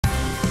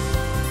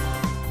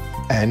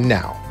And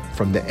now,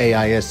 from the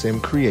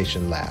AISM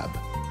Creation Lab,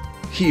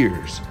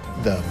 here's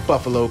the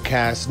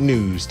BuffaloCast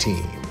News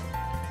Team.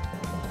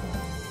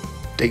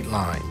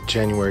 Dateline,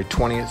 January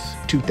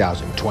 20th,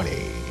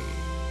 2020.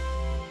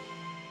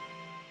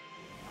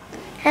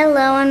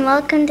 Hello and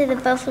welcome to the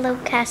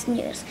BuffaloCast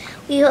News.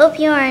 We hope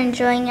you are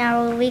enjoying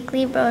our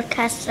weekly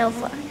broadcast so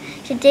far.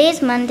 Today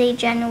is Monday,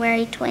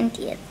 January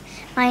 20th.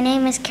 My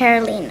name is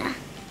Carolina.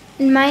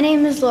 And my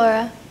name is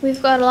Laura.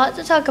 We've got a lot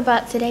to talk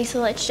about today,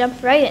 so let's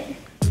jump right in.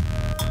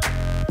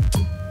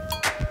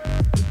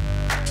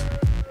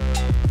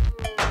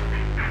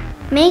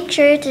 Make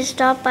sure to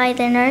stop by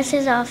the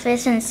nurse's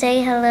office and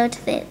say hello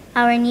to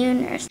our new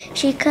nurse.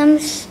 She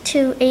comes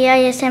to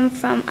AISM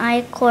from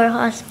I-Core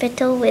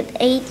Hospital with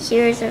 8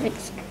 years of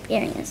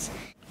experience.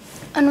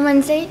 On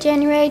Wednesday,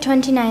 January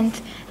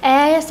 29th,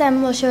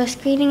 AISM will show a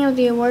screening of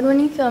the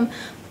award-winning film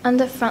On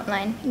the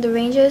Frontline, The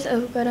Rangers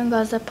of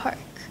Gorongosa Park.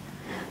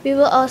 We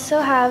will also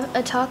have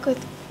a talk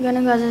with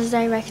Gorongosa's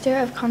Director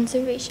of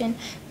Conservation,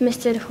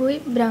 Mr. Rui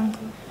Branco.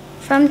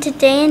 From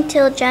today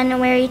until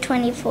January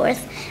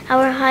 24th,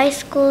 our high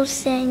school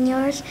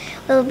seniors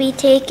will be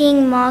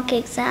taking mock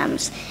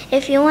exams.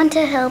 If you want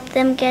to help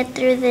them get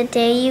through the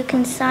day, you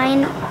can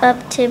sign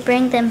up to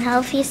bring them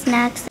healthy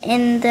snacks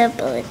in the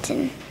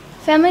bulletin.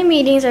 Family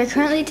meetings are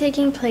currently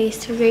taking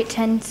place for grade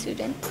 10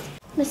 students.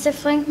 Mr.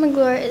 Frank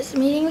McGlure is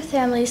meeting with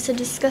families to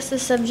discuss the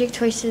subject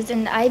choices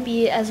in the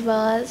IB as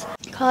well as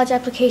college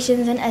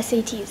applications and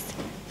SATs.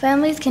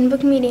 Families can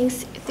book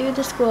meetings through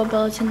the school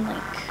bulletin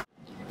link.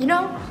 You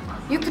know,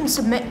 you can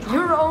submit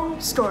your own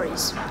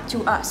stories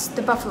to us,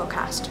 the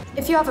BuffaloCast.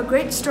 If you have a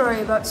great story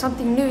about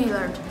something new you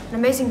learned, an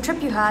amazing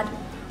trip you had,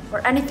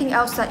 or anything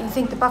else that you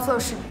think the Buffalo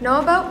should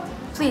know about,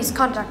 please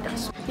contact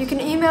us. You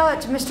can email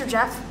it to Mr.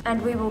 Jeff,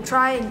 and we will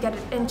try and get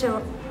it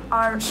into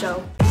our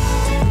show.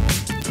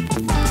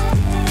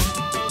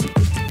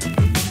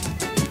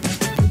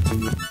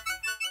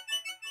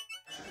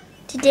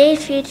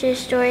 Today's feature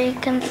story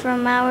comes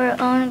from our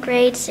own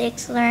grade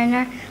 6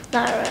 learner,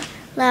 Laura.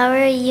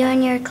 Laura, you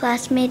and your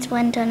classmates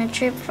went on a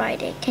trip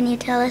Friday. Can you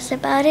tell us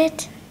about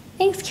it?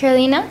 Thanks,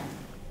 Carolina.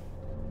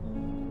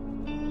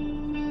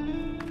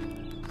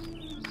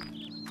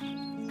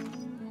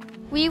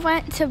 We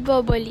went to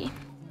Bobole.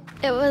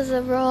 It was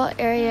a rural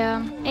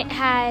area. It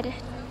had a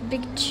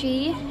big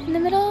tree in the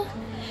middle,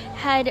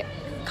 had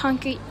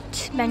concrete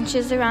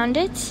benches around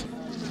it.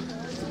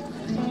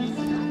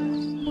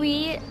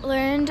 We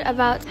learned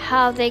about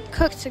how they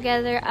cook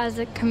together as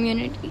a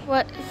community,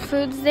 what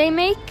foods they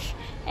make,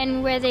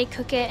 and where they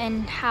cook it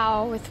and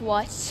how with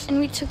what. And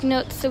we took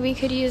notes so we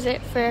could use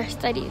it for our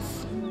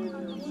studies.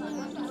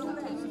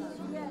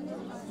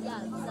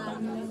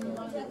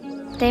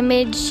 They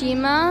made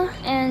shima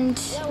and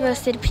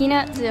roasted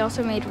peanuts. They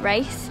also made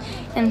rice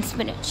and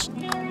spinach.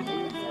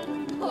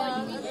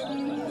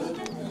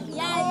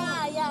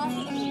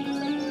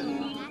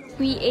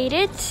 We ate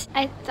it.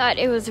 I thought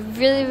it was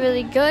really,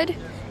 really good,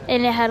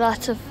 and it had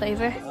lots of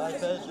flavor.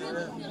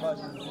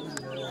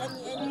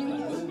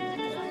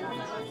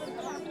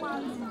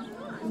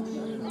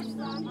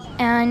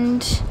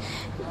 And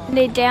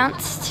they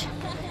danced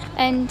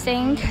and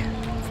sang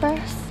for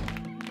us.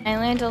 I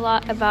learned a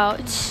lot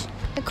about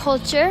the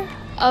culture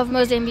of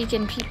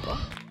Mozambican people.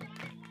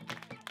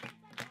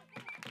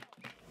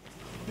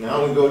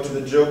 Now we go to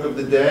the joke of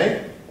the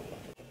day.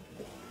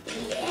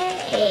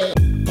 Yay!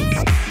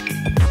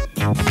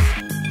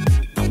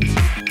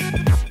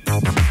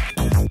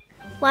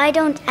 Why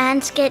don't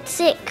ants get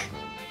sick?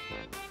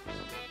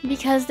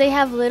 Because they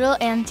have little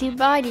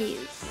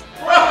antibodies.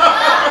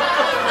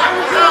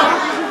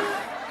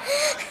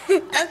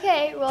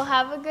 Okay, well,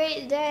 have a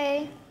great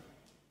day.